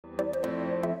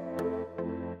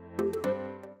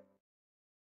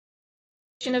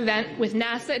event with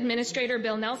NASA Administrator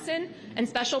Bill Nelson and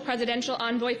Special Presidential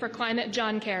Envoy for Climate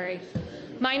John Kerry.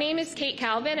 My name is Kate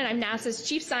Calvin, and I'm NASA's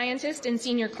Chief Scientist and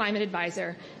Senior Climate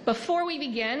Advisor. Before we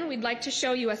begin, we'd like to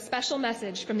show you a special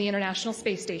message from the International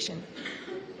Space Station.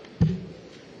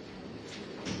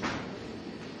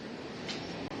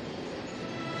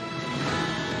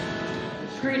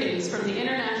 Greetings from the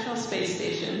International Space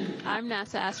Station. I'm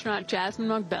NASA astronaut Jasmine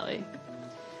Mogbelli.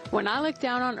 When I look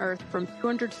down on Earth from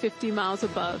 250 miles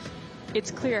above,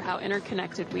 it's clear how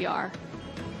interconnected we are.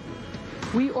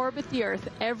 We orbit the Earth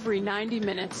every 90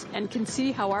 minutes and can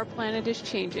see how our planet is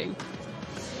changing,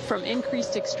 from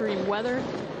increased extreme weather,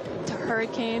 to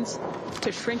hurricanes,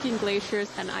 to shrinking glaciers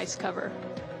and ice cover.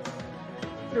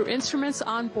 Through instruments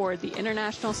on board the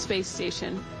International Space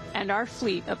Station and our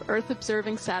fleet of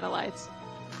Earth-observing satellites,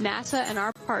 NASA and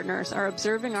our partners are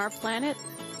observing our planet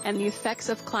and the effects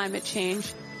of climate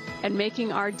change and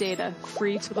making our data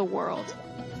free to the world.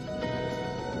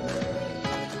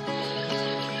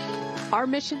 Our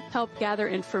missions help gather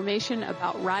information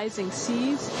about rising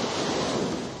seas,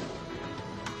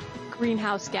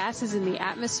 greenhouse gases in the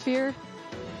atmosphere,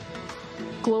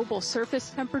 global surface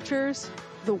temperatures,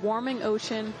 the warming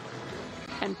ocean,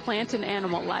 and plant and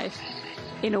animal life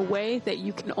in a way that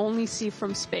you can only see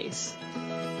from space.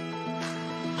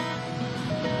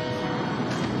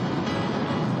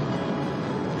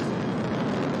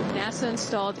 NASA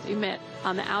installed EMIT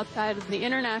on the outside of the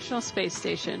International Space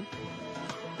Station.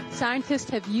 Scientists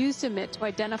have used EMIT to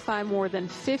identify more than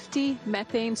 50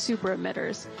 methane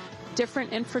superemitters,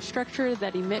 different infrastructure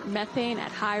that emit methane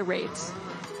at high rates.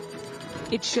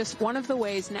 It's just one of the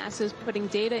ways NASA is putting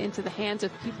data into the hands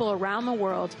of people around the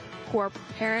world who are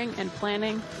preparing and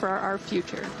planning for our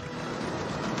future.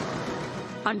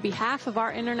 On behalf of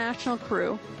our international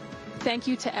crew, thank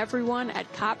you to everyone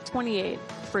at COP28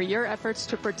 for your efforts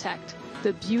to protect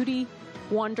the beauty,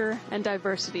 wonder, and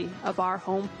diversity of our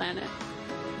home planet.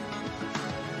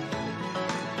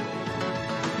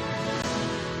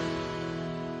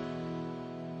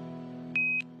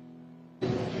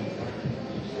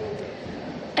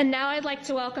 And now I'd like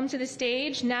to welcome to the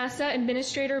stage NASA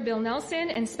Administrator Bill Nelson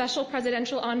and Special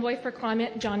Presidential Envoy for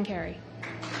Climate John Kerry.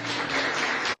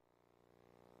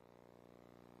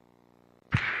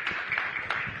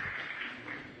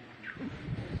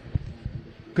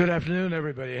 Good afternoon,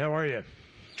 everybody. How are you?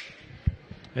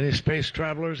 Any space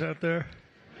travelers out there?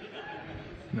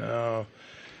 No.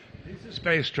 He's a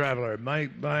space traveler.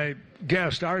 My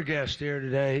guest, our guest here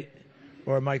today,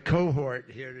 or my cohort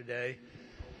here today,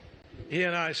 he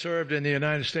and I served in the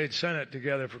United States Senate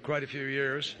together for quite a few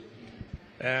years,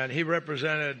 and he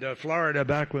represented Florida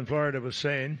back when Florida was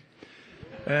sane,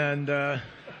 and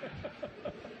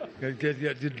get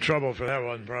in trouble for that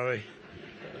one, probably.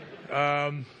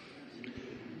 And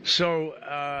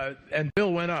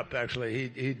Bill went up,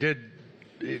 actually. He did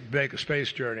make a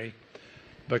space journey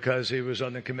because he was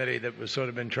on the committee that was sort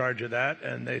of in charge of that,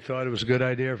 and they thought it was a good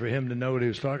idea for him to know what he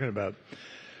was talking about,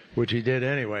 which he did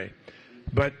anyway.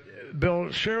 But,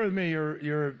 Bill, share with me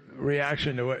your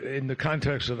reaction to it in the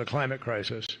context of the climate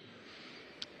crisis,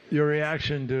 your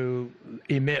reaction to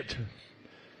EMIT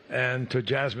and to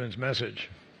Jasmine's message.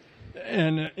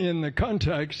 And in the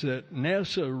context that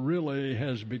NASA really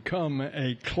has become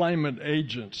a climate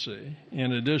agency,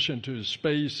 in addition to a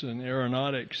space and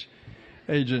aeronautics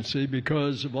agency,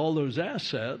 because of all those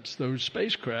assets, those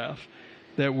spacecraft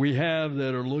that we have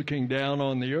that are looking down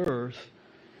on the Earth,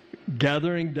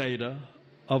 gathering data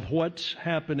of what's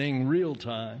happening real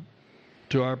time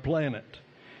to our planet.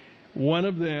 One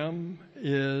of them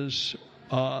is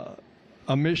a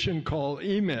mission called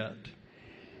EMIT.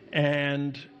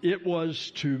 And it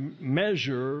was to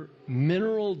measure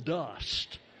mineral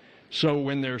dust. So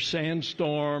when there's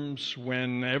sandstorms,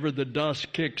 whenever the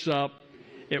dust kicks up,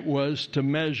 it was to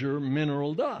measure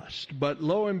mineral dust. But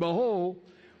lo and behold,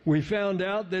 we found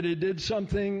out that it did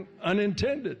something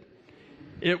unintended.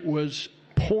 It was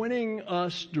pointing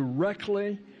us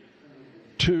directly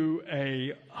to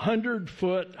a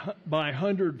 100-foot by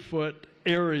 100-foot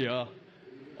area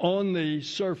on the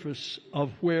surface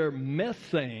of where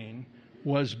methane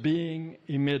was being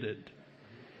emitted.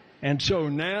 And so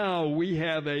now we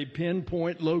have a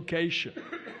pinpoint location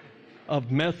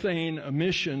of methane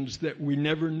emissions that we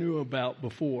never knew about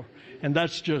before. And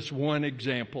that's just one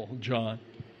example, John.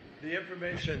 The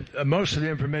information, most of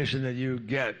the information that you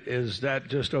get, is that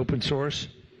just open source?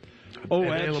 Oh,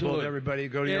 available absolutely. To everybody?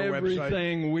 Go to your website?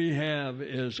 Everything we have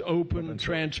is open,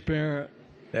 transparent.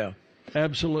 Yeah.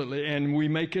 Absolutely, and we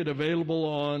make it available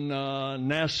on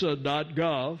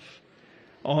nasa.gov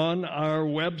on our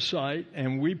website,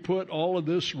 and we put all of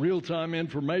this real-time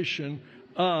information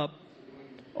up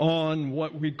on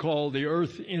what we call the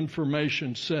Earth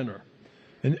Information Center.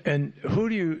 And who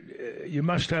do you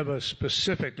must have a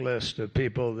specific list of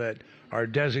people that are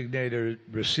designated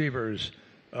receivers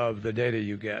of the data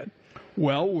you get.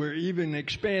 Well, we're even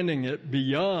expanding it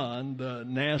beyond the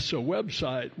NASA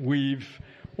website. We've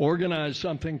organized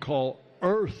something called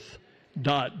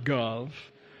Earth.gov,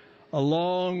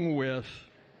 along with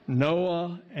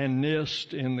NOAA and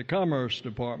NIST in the Commerce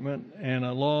Department, and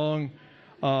along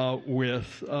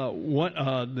with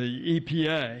the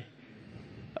EPA.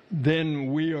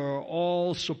 Then we are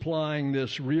all supplying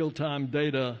this real-time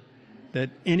data that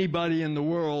anybody in the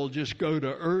world just go to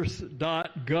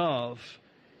earth.gov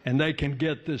and they can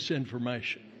get this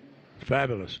information.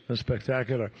 Fabulous. That's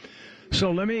spectacular.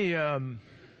 So let me,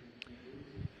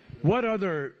 what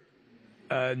other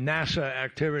NASA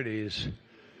activities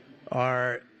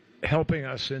are helping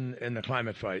us in the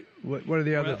climate fight? What are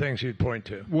the other things you'd point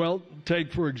to? Well,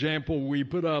 take, for example, we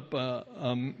put up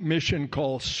a mission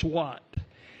called SWAT.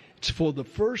 It's for the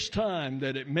first time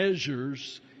that it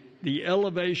measures the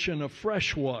elevation of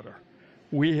fresh water.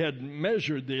 We had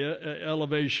measured the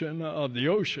elevation of the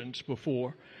oceans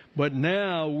before, but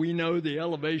now we know the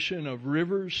elevation of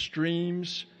rivers,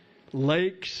 streams,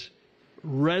 lakes,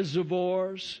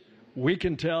 reservoirs. We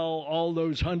can tell all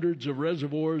those hundreds of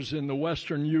reservoirs in the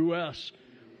western U.S.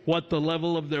 what the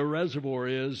level of their reservoir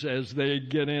is as they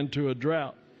get into a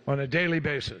drought. On a daily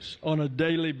basis? On a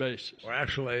daily basis. Or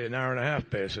actually an hour and a half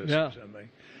basis or something.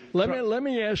 Let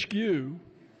me ask you,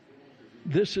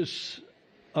 this is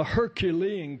a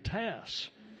Herculean task.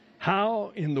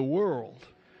 How in the world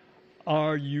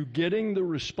are you getting the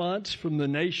response from the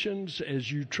nations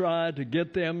as you try to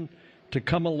get them to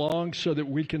come along so that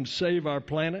we can save our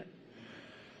planet?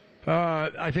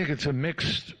 I think it's a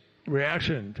mixed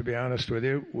reaction, to be honest with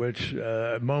you, which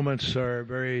moments are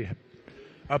very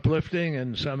uplifting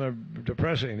and some are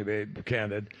depressing, to be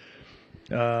candid.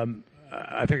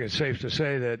 I think it's safe to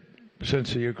say that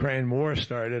since the Ukraine war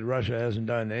started, Russia hasn't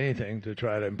done anything to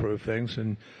try to improve things,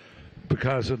 and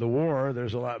because of the war,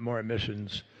 there's a lot more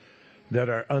emissions that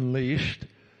are unleashed.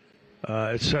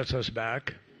 It sets us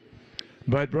back.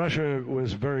 But Russia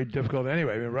was very difficult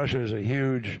anyway. I mean, Russia is a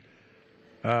huge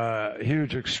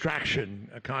extraction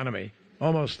economy,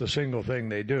 almost the single thing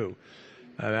they do.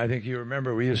 I think you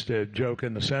remember we used to joke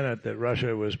in the Senate that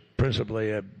Russia was principally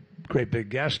a great big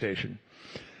gas station,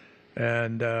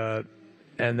 and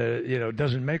it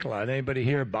doesn't make a lot. Anybody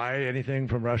here buy anything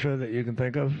from Russia that you can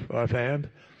think of offhand?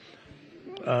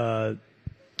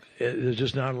 There's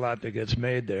just not a lot that gets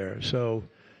made there. So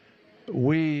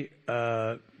we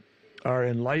are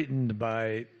enlightened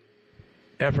by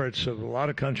efforts of a lot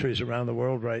of countries around the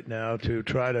world right now to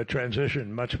try to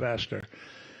transition much faster.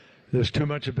 There's too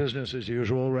much of business as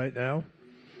usual right now.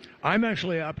 I'm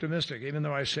actually optimistic, even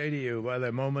though I say to you by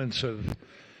the moments of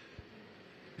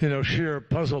sheer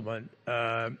puzzlement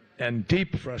and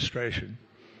deep frustration.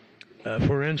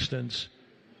 For instance,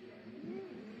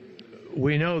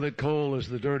 we know that coal is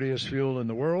the dirtiest fuel in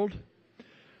the world.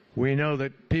 We know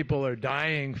that people are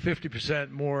dying,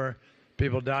 50% more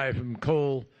people die from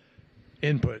coal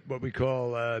input, what we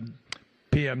call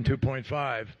PM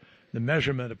 2.5, the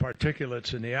measurement of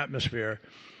particulates in the atmosphere.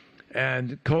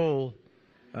 And coal,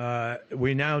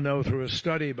 we now know through a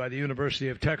study by the University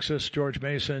of Texas, George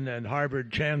Mason, and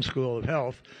Harvard Chan School of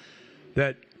Health,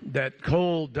 that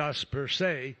coal dust per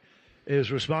se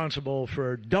is responsible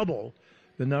for double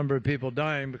the number of people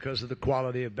dying because of the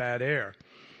quality of bad air.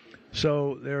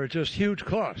 So there are just huge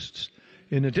costs.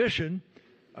 In addition,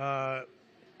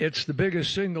 it's the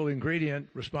biggest single ingredient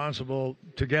responsible,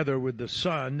 together with the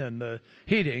sun and the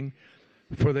heating,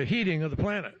 for the heating of the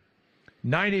planet.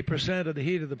 90% of the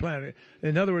heat of the planet.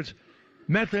 In other words,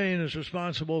 methane is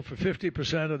responsible for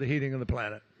 50% of the heating of the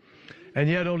planet. And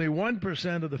yet only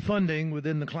 1% of the funding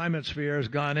within the climate sphere has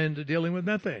gone into dealing with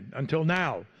methane until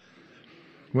now.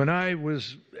 When I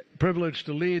was privileged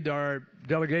to lead our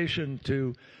delegation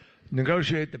to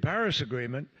negotiate the Paris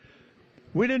Agreement,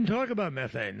 we didn't talk about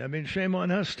methane. I mean, shame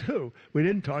on us, too. We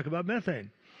didn't talk about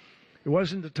methane. It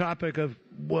wasn't the topic of,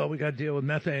 well, we got to deal with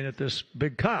methane at this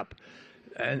big COP.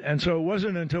 And so it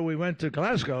wasn't until we went to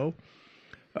Glasgow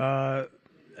and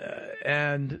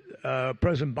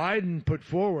President Biden put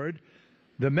forward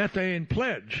the methane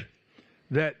pledge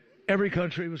that every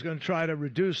country was going to try to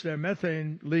reduce their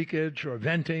methane leakage or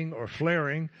venting or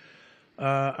flaring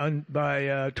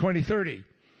by 2030,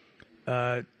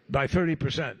 by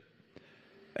 30%.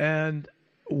 And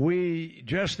we,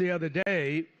 just the other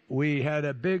day, we had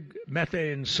a big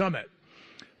methane summit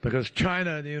because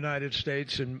China and the United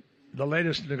States, in the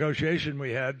latest negotiation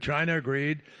we had, China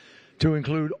agreed to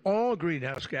include all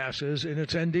greenhouse gases in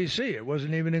its NDC. It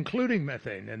wasn't even including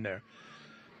methane in there.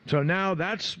 So now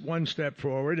that's one step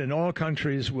forward, and all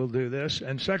countries will do this.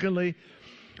 And secondly,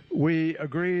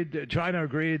 China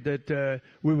agreed that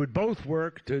we would both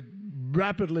work to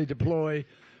rapidly deploy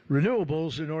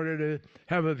renewables in order to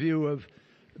have a view of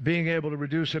being able to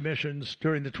reduce emissions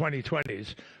during the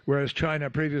 2020s, whereas China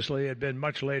previously had been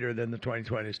much later than the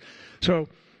 2020s. So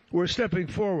we're stepping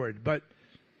forward. But,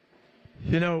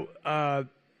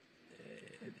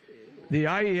 the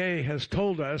IEA has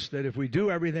told us that if we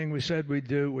do everything we said we'd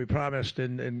do, we promised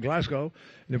in Glasgow,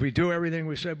 and if we do everything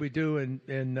we said we'd do in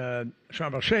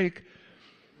Sharm el-Sheikh,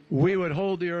 we would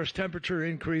hold the Earth's temperature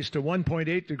increase to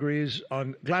 1.8 degrees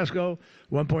on Glasgow,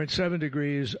 1.7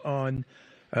 degrees on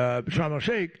Sharm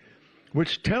el-Sheikh,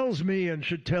 which tells me and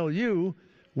should tell you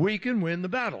we can win the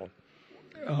battle.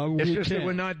 It's just that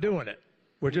we're not doing it.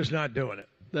 We're just not doing it.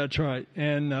 That's right.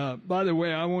 And by the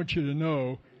way, I want you to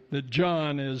know that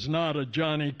John is not a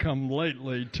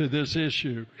Johnny-come-lately to this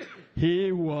issue.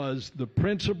 He was the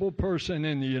principal person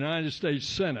in the United States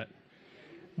Senate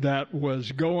that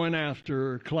was going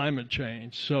after climate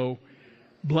change. So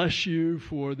bless you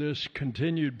for this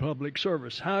continued public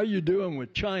service. How are you doing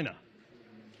with China?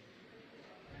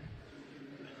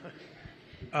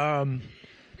 Well,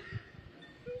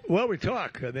 we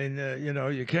talk. I mean,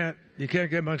 you can't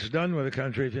get much done with a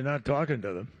country if you're not talking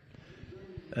to them.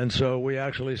 And so we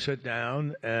actually sit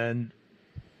down, and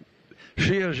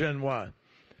Xie Zhenhua,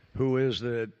 who is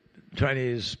the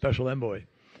Chinese special envoy,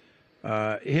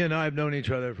 he and I have known each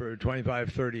other for 25,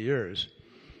 30 years.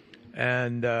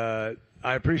 And I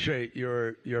appreciate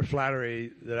your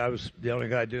flattery that I was the only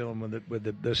guy dealing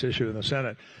with this issue in the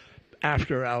Senate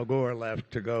after Al Gore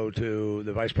left to go to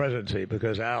the vice presidency,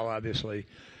 because Al obviously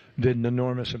did an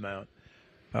enormous amount.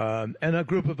 And a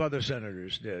group of other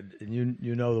senators did, and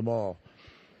you know them all.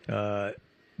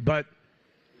 But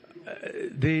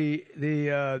the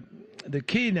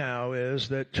key now is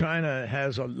that China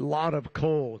has a lot of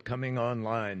coal coming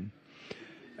online,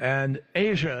 and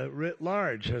Asia writ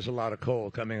large has a lot of coal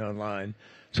coming online.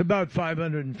 It's about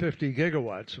 550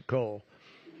 gigawatts of coal,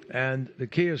 and the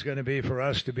key is going to be for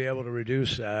us to be able to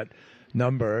reduce that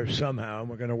number somehow, and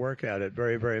we're going to work at it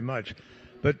very, very much.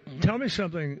 But tell me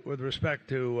something with respect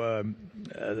to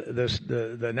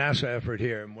the NASA effort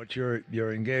here and what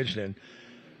you're engaged in.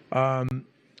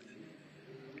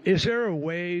 Is there a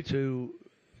way to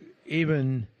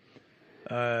even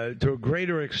to a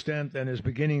greater extent than is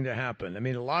beginning to happen? I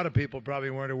mean, a lot of people probably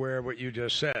weren't aware of what you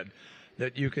just said,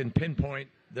 that you can pinpoint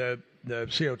the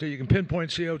CO2, you can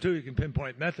pinpoint CO2, you can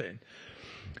pinpoint methane.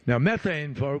 Now,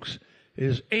 methane, folks,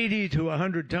 is 80 to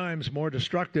 100 times more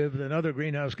destructive than other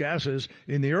greenhouse gases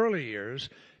in the early years,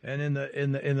 and in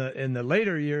the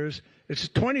later years, it's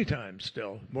 20 times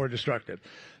still more destructive.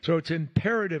 So it's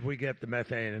imperative we get the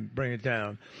methane and bring it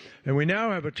down. And we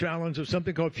now have a challenge of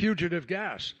something called fugitive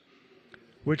gas,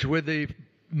 which with the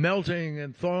melting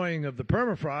and thawing of the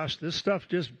permafrost, this stuff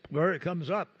just where it comes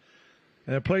up.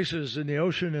 And there are places in the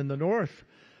ocean in the north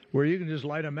where you can just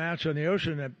light a match on the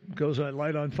ocean and it goes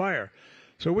light on fire.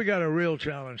 So we got a real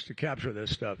challenge to capture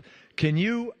this stuff. Can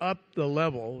you up the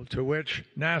level to which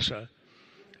NASA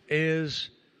is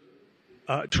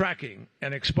tracking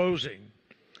and exposing?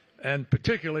 And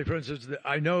particularly, for instance,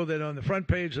 I know that on the front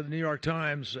page of the New York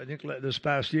Times, I think this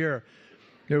past year,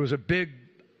 there was a big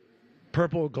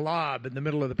purple glob in the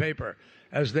middle of the paper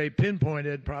as they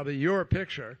pinpointed probably your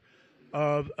picture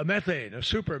of a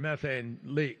super methane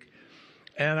leak.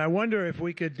 And I wonder if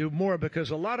we could do more,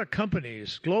 because a lot of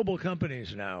companies, global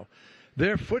companies now,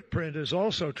 their footprint is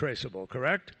also traceable,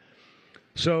 correct?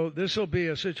 So this will be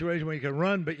a situation where you can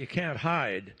run, but you can't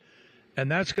hide.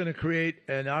 And that's going to create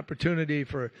an opportunity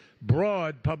for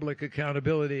broad public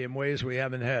accountability in ways we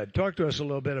haven't had. Talk to us a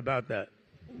little bit about that.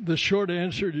 The short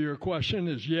answer to your question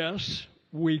is yes,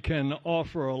 we can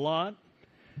offer a lot.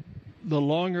 The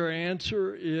longer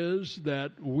answer is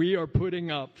that we are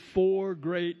putting up 4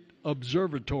 great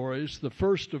observatories, the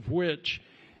first of which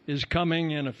is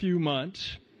coming in a few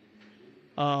months.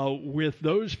 With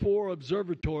those 4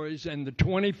 observatories and the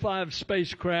 25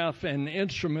 spacecraft and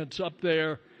instruments up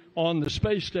there on the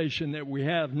space station that we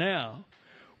have now,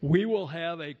 we will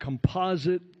have a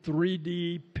composite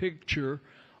 3D picture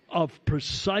of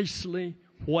precisely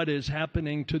what is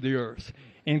happening to the Earth,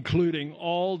 including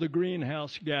all the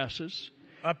greenhouse gases.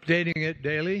 Updating it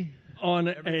daily? On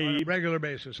a regular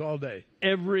basis, all day.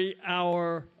 Every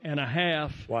hour and a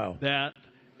half. Wow. That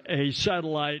a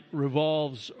satellite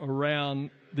revolves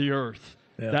around the Earth.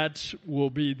 Yeah. That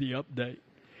will be the update.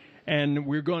 And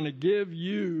we're going to give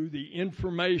you the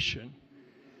information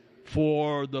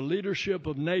for the leadership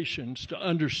of nations to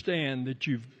understand that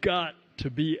you've got to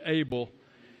be able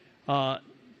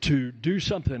to do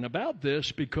something about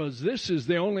this, because this is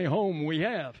the only home we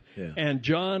have. Yeah. And,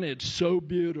 John, it's so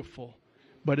beautiful,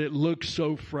 but it looks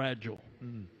so fragile.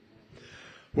 Mm.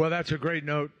 Well, that's a great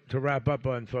note to wrap up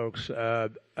on, folks.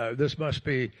 This must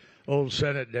be old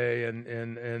Senate Day in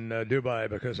Dubai,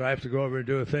 because I have to go over and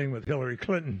do a thing with Hillary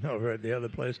Clinton over at the other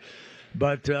place.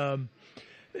 But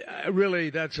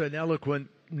really, that's an eloquent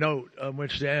note on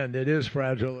which to end. It is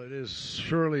fragile. It is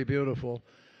surely beautiful.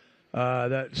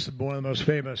 That's one of the most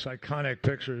famous, iconic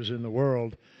pictures in the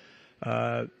world.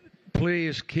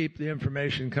 Please keep the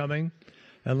information coming,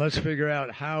 and let's figure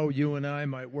out how you and I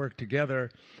might work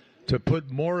together to put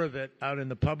more of it out in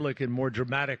the public in more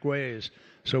dramatic ways,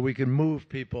 so we can move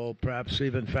people perhaps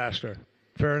even faster.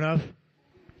 Fair enough?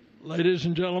 Ladies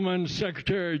and gentlemen,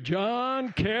 Secretary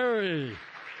John Kerry.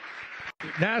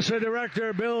 NASA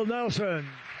Director Bill Nelson.